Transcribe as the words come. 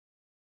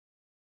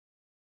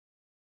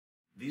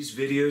These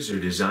videos are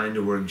designed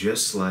to work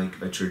just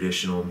like a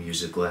traditional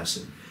music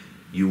lesson.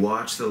 You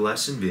watch the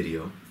lesson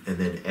video, and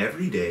then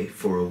every day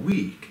for a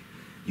week,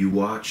 you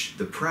watch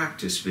the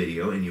practice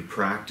video and you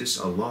practice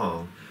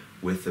along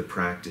with the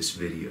practice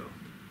video.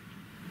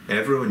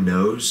 Everyone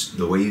knows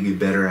the way you get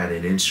better at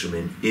an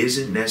instrument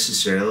isn't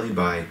necessarily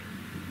by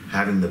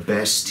having the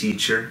best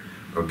teacher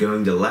or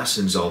going to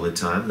lessons all the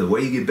time. The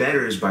way you get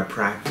better is by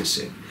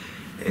practicing.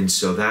 And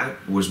so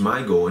that was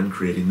my goal in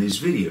creating these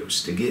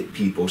videos, to get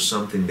people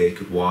something they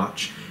could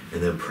watch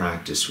and then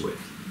practice with.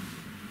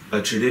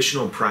 A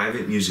traditional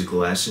private music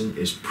lesson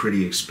is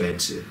pretty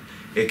expensive.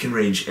 It can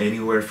range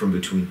anywhere from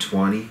between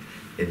 $20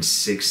 and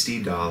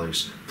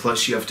 $60,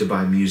 plus you have to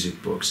buy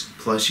music books,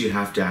 plus you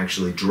have to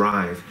actually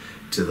drive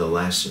to the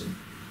lesson.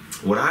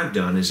 What I've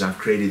done is I've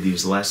created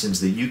these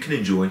lessons that you can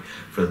enjoy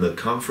from the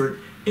comfort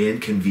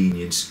and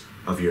convenience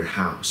of your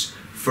house.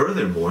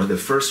 Furthermore, the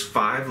first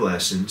 5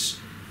 lessons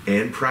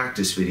and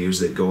practice videos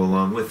that go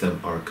along with them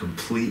are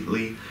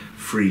completely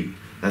free.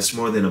 That's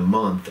more than a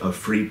month of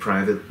free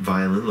private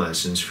violin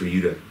lessons for you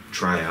to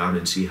try out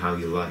and see how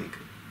you like.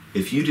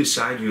 If you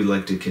decide you'd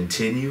like to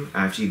continue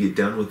after you get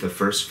done with the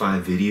first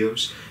 5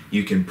 videos,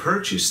 you can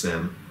purchase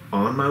them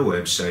on my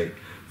website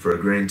for a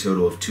grand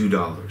total of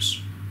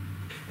 $2.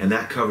 And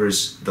that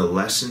covers the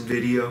lesson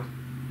video,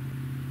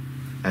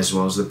 as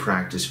well as the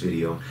practice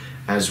video,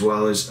 as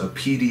well as a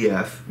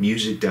PDF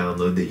music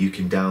download that you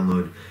can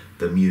download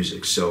the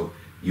music. So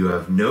you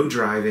have no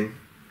driving,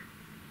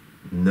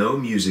 no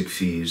music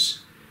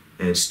fees,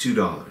 and it's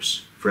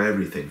 $2 for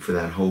everything for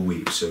that whole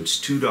week. So it's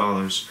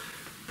 $2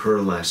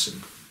 per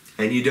lesson.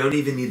 And you don't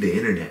even need the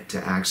internet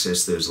to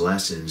access those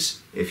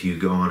lessons if you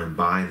go on and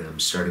buy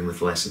them, starting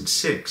with lesson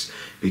 6,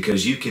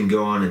 because you can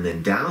go on and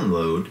then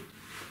download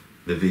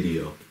the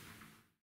video.